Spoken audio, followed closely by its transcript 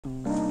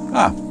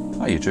Hi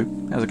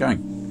YouTube, how's it going?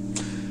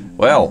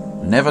 Well,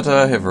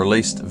 Naviter have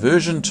released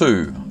version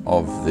 2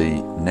 of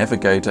the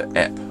Navigator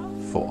app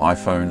for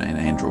iPhone and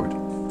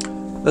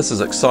Android. This is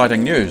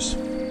exciting news.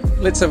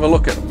 Let's have a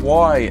look at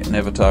why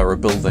Naviter are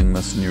building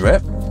this new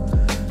app,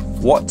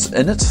 what's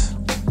in it,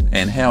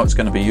 and how it's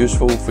going to be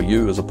useful for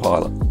you as a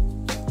pilot.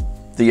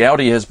 The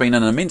Oudie has been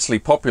an immensely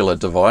popular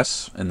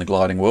device in the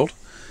gliding world,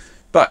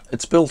 but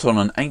it's built on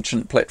an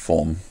ancient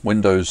platform,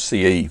 Windows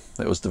CE,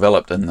 that was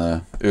developed in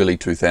the early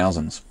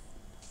 2000s.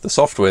 The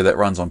software that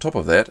runs on top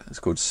of that is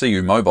called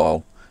SeeYou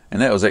Mobile,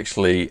 and that was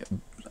actually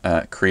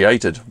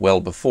created well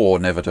before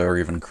Naviter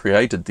even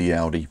created the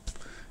Oudie,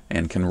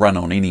 and can run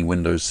on any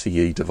Windows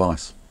CE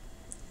device.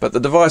 But the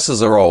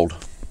devices are old.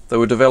 They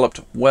were developed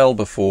well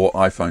before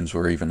iPhones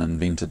were even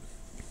invented.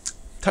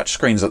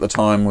 Touchscreens at the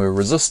time were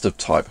resistive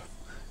type,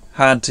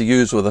 hard to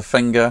use with a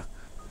finger,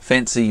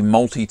 fancy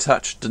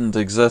multi-touch didn't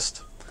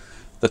exist.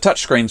 The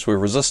touchscreens were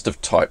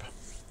resistive type.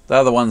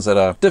 They're the ones that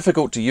are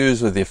difficult to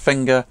use with your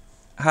finger,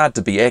 hard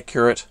to be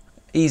accurate,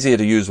 easier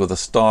to use with a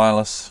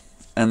stylus,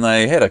 and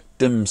they had a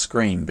dim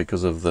screen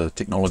because of the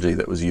technology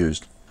that was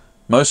used.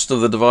 Most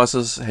of the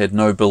devices had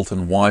no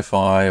built-in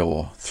Wi-Fi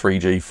or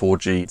 3G,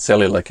 4G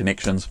cellular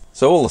connections,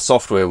 so all the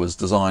software was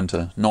designed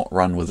to not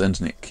run with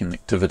internet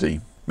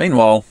connectivity.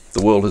 Meanwhile,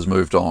 the world has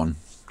moved on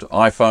to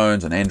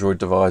iPhones and Android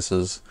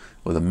devices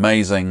with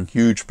amazing,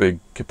 huge, big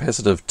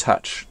capacitive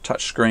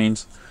touch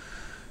screens,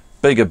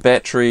 bigger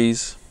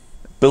batteries,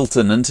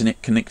 built-in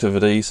internet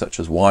connectivity such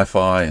as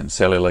Wi-Fi and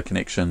cellular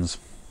connections.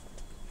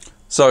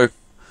 So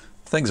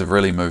things have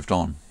really moved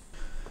on.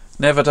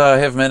 Naviter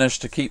have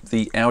managed to keep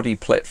the Oudie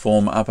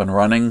platform up and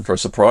running for a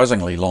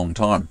surprisingly long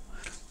time.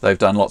 They've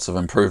done lots of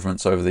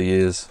improvements over the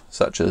years,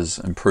 such as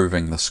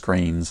improving the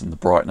screens and the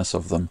brightness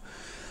of them,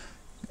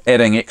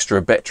 adding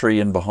extra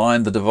battery in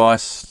behind the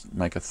device,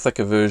 make a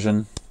thicker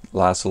version,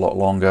 lasts a lot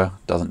longer,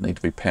 doesn't need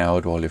to be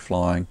powered while you're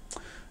flying.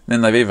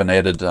 Then they've even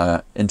added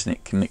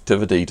internet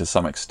connectivity to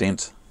some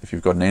extent. If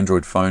you've got an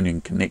Android phone, you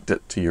can connect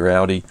it to your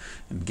Oudie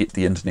and get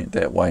the internet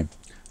that way.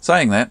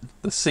 Saying that,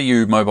 the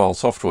SeeYou mobile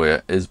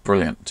software is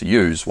brilliant to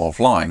use while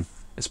flying,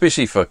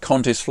 especially for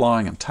contest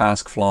flying and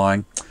task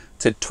flying.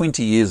 It's had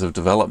 20 years of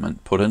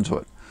development put into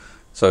it,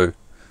 so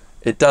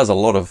it does a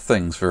lot of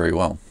things very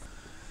well.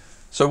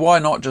 So why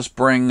not just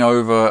bring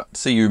over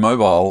SeeYou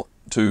Mobile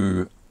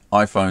to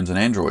iPhones and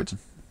Androids?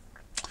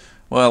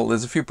 Well,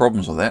 there's a few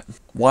problems with that.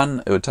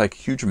 One, it would take a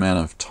huge amount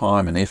of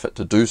time and effort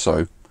to do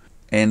so.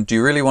 And do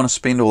you really want to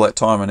spend all that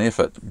time and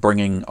effort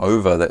bringing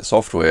over that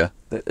software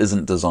that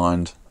isn't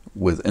designed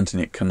with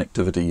internet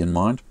connectivity in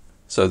mind?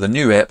 So the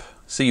new app,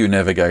 SeeYou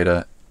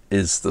Navigator,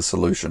 is the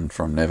solution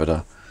from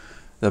Naviter.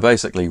 They're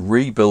basically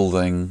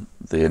rebuilding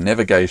their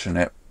navigation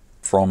app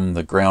from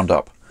the ground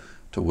up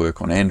to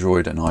work on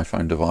Android and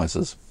iPhone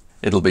devices.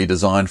 It'll be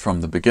designed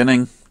from the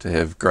beginning to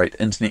have great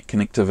internet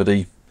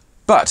connectivity,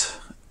 but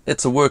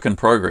it's a work in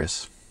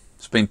progress.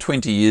 It's been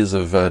 20 years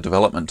of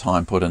development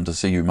time put into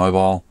SeeYou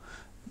Mobile.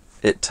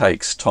 It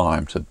takes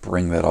time to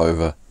bring that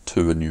over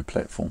to a new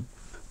platform.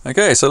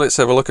 Okay, so let's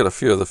have a look at a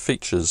few of the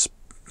features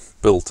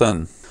built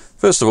in.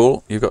 First of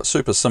all, you've got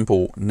super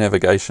simple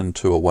navigation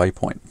to a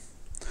waypoint.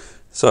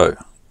 So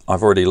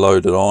I've already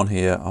loaded on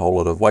here a whole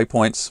lot of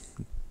waypoints.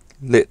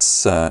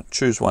 Let's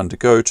choose one to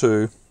go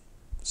to.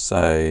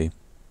 Say,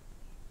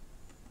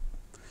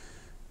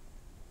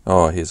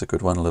 oh, here's a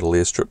good one, a little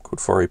airstrip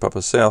called Forey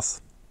Papa South.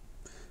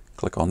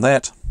 Click on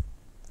that,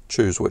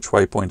 choose which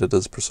waypoint it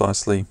is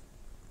precisely,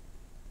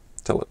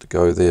 tell it to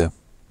go there,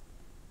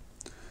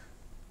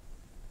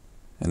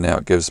 and now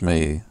it gives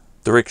me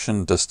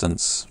direction,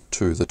 distance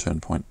to the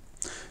turn point.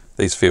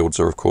 These fields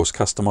are of course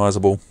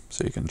customizable,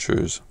 so you can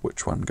choose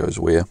which one goes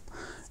where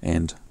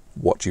and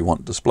what you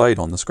want displayed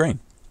on the screen.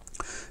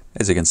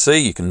 As you can see,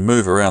 you can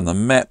move around the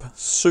map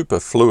super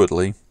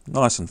fluidly,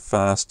 nice and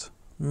fast,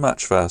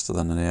 much faster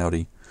than an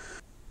Oudie.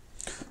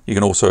 You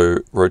can also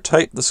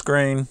rotate the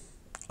screen.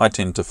 I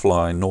tend to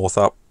fly north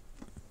up,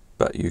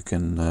 but you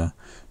can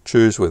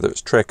choose whether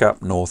it's track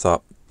up, north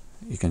up.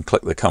 You can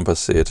click the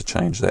compass there to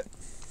change that.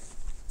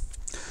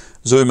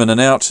 Zoom in and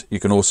out. You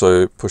can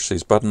also push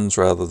these buttons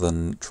rather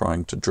than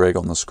trying to drag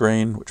on the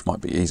screen, which might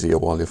be easier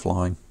while you're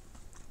flying.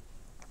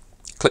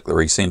 Click the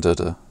recenter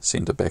to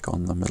center back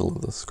on the middle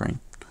of the screen.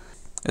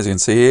 As you can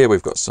see here,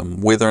 we've got some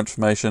weather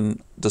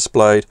information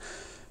displayed.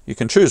 You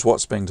can choose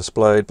what's being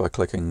displayed by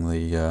clicking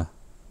the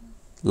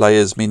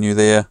layers menu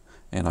there,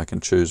 and I can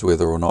choose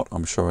whether or not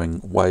I'm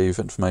showing wave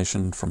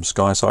information from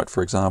SkySight,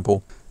 for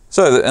example.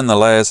 So in the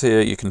layers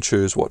here, you can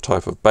choose what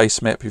type of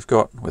base map you've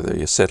got, whether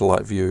you're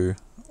satellite view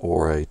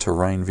or a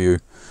terrain view.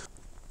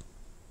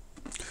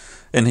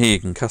 In here you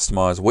can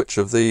customize which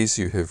of these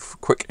you have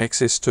quick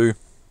access to.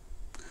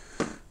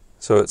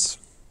 So it's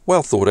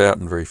well thought out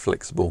and very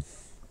flexible.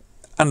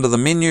 Under the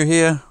menu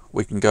here,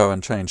 we can go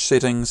and change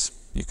settings.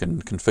 You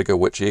can configure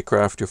which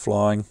aircraft you're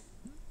flying.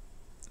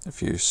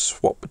 If you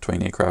swap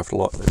between aircraft a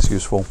lot, that's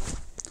useful.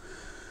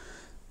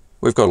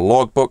 We've got a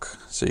logbook,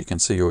 so you can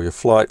see all your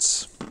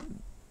flights.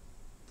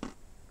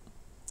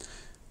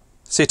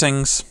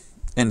 Settings,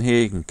 In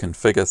here you can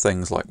configure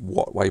things like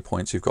what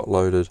waypoints you've got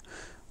loaded,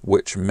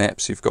 which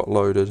maps you've got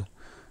loaded,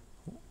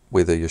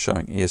 whether you're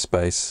showing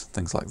airspace,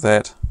 things like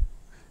that.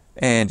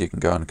 And you can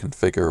go and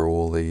configure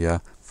all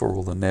the for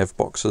all the nav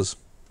boxes.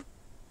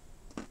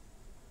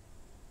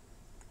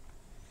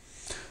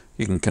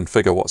 You can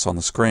configure what's on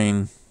the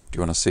screen. Do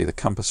you want to see the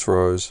compass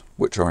rose?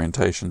 Which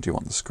orientation do you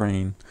want the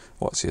screen?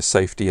 What's your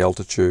safety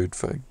altitude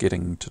for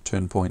getting to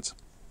turn points?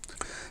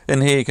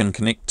 In here you can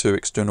connect to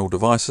external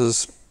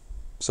devices.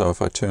 So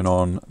if I turn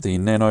on the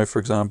Nano, for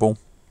example,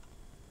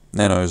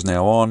 Nano is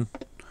now on.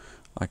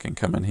 I can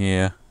come in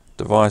here,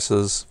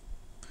 devices,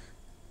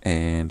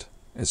 and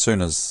as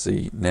soon as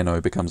the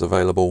Nano becomes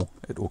available,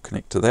 it will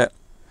connect to that.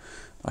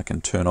 I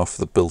can turn off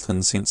the built-in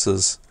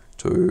sensors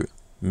to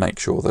make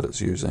sure that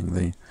it's using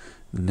the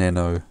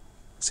Nano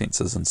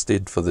sensors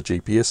instead for the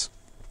GPS.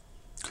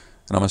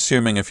 And I'm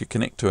assuming if you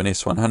connect to an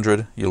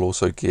S100, you'll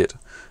also get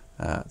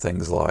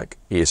things like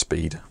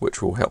airspeed,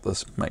 which will help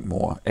us make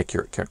more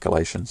accurate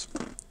calculations.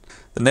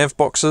 The nav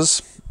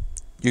boxes,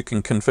 you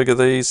can configure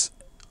these.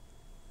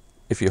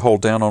 If you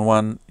hold down on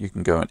one, you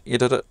can go and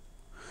edit it.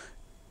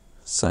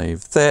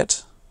 Save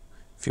that.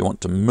 If you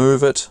want to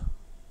move it,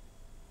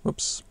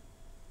 whoops,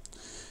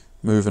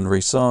 move and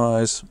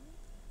resize,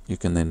 you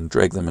can then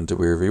drag them into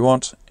wherever you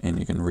want, and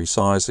you can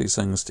resize these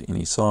things to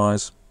any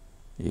size.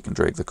 You can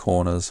drag the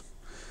corners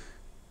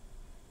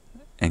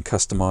and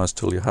customize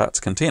till your heart's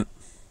content.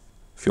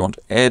 If you want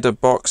to add a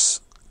box,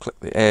 click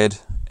the add,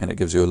 and it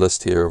gives you a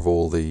list here of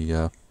all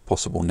the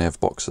possible nav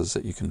boxes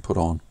that you can put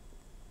on.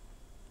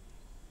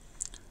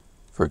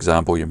 For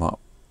example, here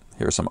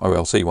are some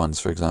OLC ones.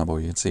 For example,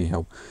 you can see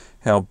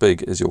how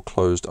big is your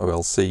closed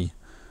OLC.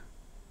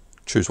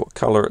 Choose what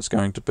color it's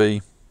going to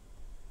be.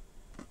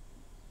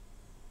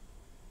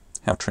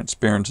 How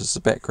transparent is the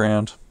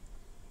background.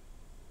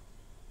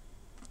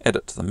 Add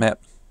it to the map.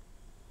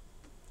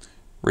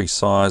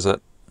 Resize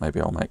it. Maybe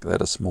I'll make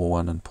that a small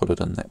one and put it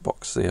in that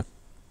box there.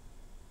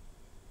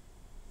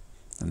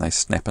 And they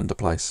snap into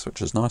place,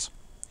 which is nice.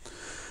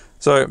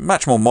 So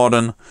much more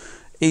modern,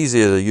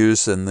 easier to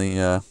use than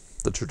the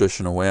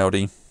traditional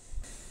Oudie.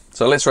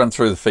 So let's run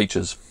through the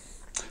features.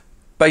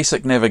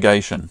 Basic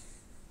navigation.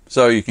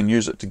 So you can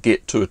use it to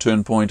get to a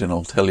turn point and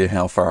it'll tell you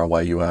how far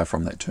away you are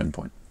from that turn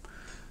point.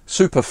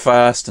 Super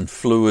fast and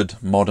fluid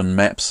modern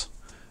maps.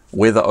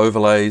 Weather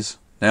overlays.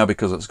 Now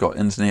because it's got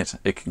internet,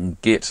 it can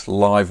get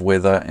live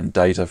weather and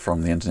data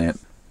from the internet.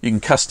 You can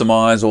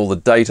customize all the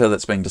data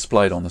that's being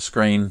displayed on the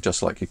screen,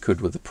 just like you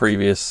could with the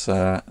previous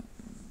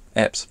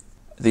apps.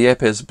 The app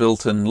has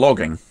built-in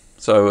logging,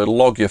 so it'll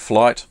log your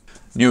flight.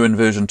 New in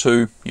version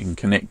 2, you can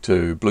connect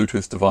to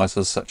Bluetooth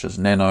devices such as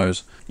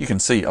Nanos. You can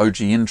see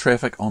OGN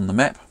traffic on the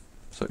map,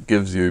 so it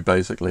gives you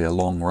basically a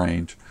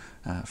long-range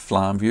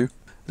FLAM view.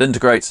 It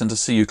integrates into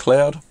SeeYou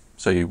Cloud,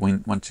 so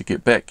once you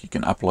get back, you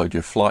can upload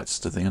your flights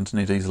to the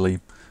internet easily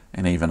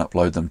and even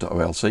upload them to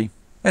OLC.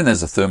 And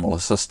there's a thermal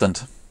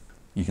assistant.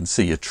 You can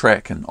see your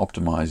track and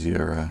optimize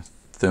your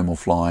thermal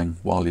flying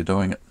while you're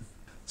doing it.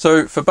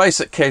 So for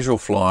basic casual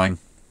flying,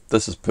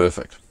 this is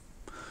perfect.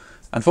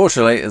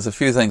 Unfortunately, there's a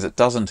few things it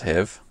doesn't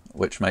have,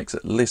 which makes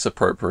it less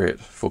appropriate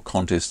for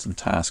contest and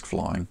task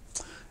flying.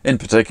 In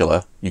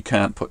particular, you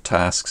can't put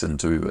tasks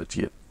into it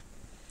yet.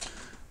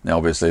 Now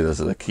obviously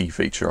this is a key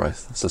feature I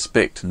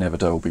suspect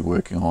Naviter will be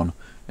working on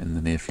in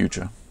the near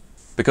future.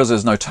 Because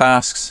there's no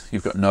tasks,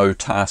 you've got no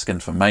task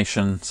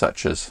information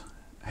such as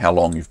how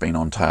long you've been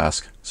on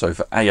task. So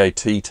for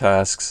AAT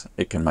tasks,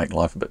 it can make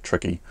life a bit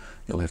tricky.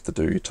 You'll have to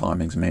do your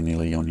timings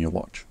manually on your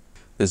watch.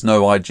 There's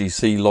no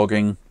IGC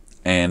logging,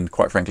 and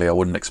quite frankly I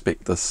wouldn't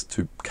expect this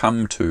to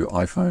come to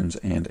iPhones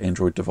and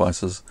Android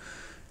devices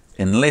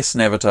unless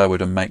Naviter were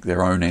to make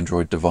their own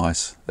Android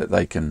device that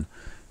they can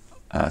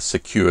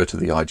secure to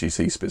the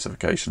IGC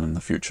specification in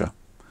the future.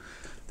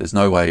 There's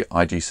no way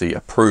IGC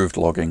approved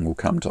logging will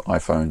come to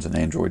iPhones and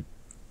Android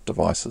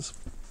devices.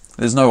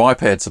 There's no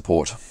iPad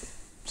support,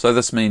 so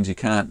this means you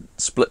can't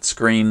split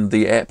screen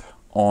the app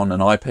on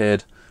an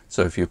iPad.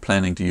 So if you're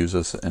planning to use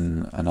this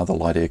in another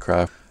light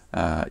aircraft,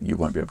 you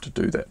won't be able to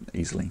do that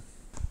easily.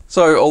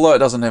 So although it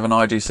doesn't have an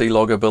IGC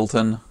logger built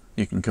in,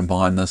 you can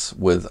combine this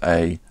with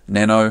a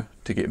Nano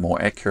to get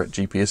more accurate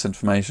GPS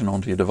information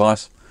onto your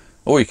device.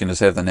 Or you can just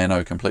have the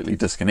Nano completely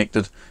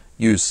disconnected,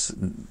 use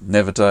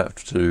Naviter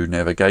to do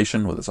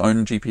navigation with its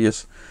own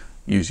GPS,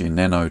 use your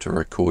Nano to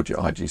record your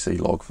IGC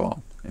log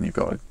file, and you've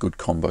got a good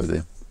combo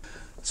there.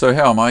 So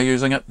how am I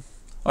using it?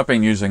 I've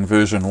been using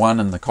version 1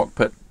 in the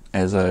cockpit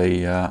as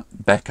a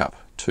backup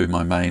to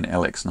my main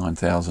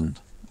LX9000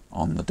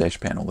 on the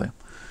dash panel there.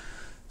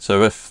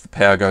 So if the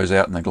power goes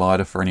out in the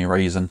glider for any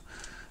reason,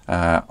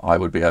 I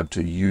would be able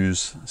to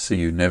use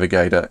SeeYou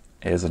Navigator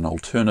as an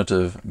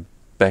alternative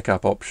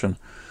backup option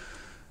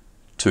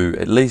to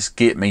at least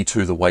get me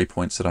to the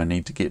waypoints that I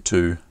need to get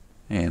to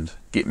and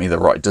get me the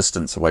right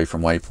distance away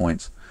from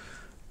waypoints.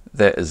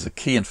 That is the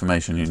key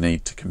information you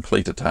need to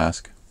complete a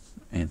task,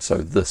 and so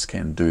this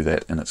can do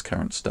that in its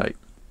current state.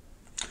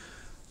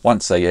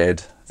 Once they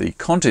add the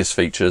contest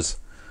features,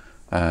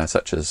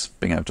 such as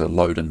being able to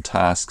load in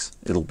tasks,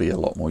 it'll be a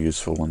lot more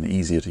useful and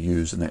easier to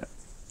use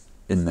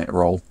in that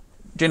role.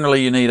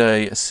 Generally you need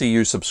a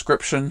SeeYou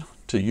subscription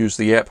to use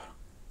the app.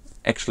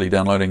 Actually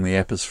downloading the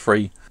app is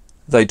free.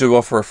 They do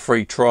offer a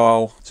free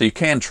trial, so you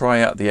can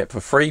try out the app for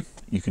free.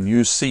 You can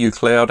use SeeYou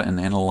Cloud and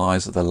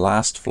analyze the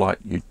last flight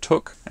you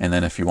took, and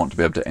then if you want to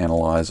be able to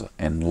analyze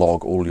and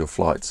log all your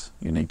flights,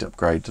 you need to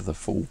upgrade to the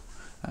full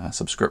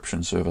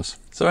subscription service.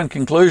 So in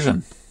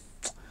conclusion,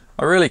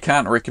 I really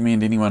can't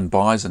recommend anyone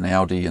buys an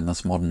Oudie in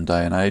this modern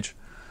day and age.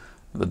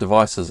 The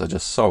devices are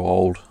just so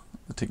old,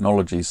 the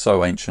technology is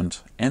so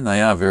ancient, and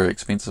they are very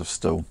expensive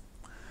still.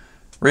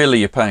 Really,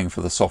 you're paying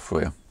for the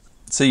software.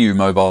 SeeYou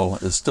Mobile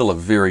is still a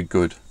very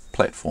good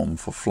platform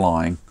for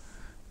flying.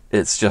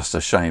 It's just a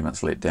shame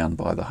it's let down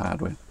by the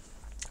hardware.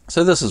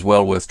 So this is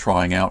well worth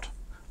trying out.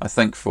 I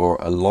think for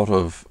a lot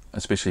of,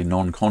 especially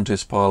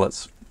non-contest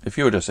pilots, if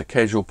you're just a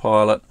casual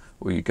pilot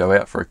or you go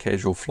out for a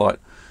casual flight,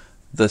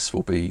 this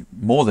will be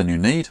more than you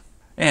need.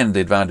 And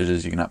the advantage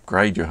is you can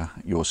upgrade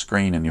your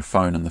screen and your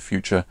phone in the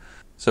future.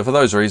 So for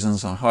those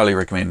reasons, I highly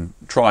recommend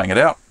trying it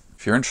out.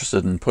 If you're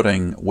interested in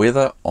putting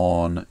weather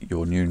on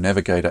your new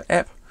Navigator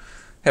app,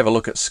 have a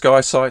look at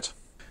SkySight.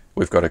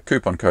 We've got a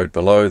coupon code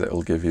below that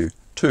will give you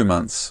 2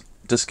 months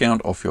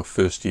discount off your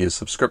first year's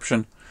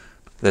subscription.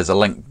 There's a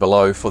link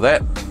below for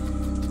that.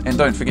 And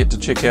don't forget to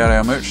check out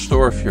our merch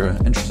store if you're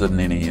interested in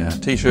any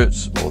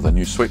t-shirts or the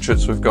new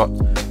sweatshirts we've got.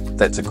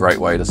 That's a great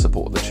way to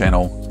support the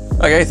channel.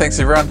 Okay, thanks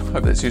everyone.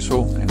 Hope that's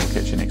useful, and we'll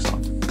catch you next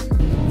time.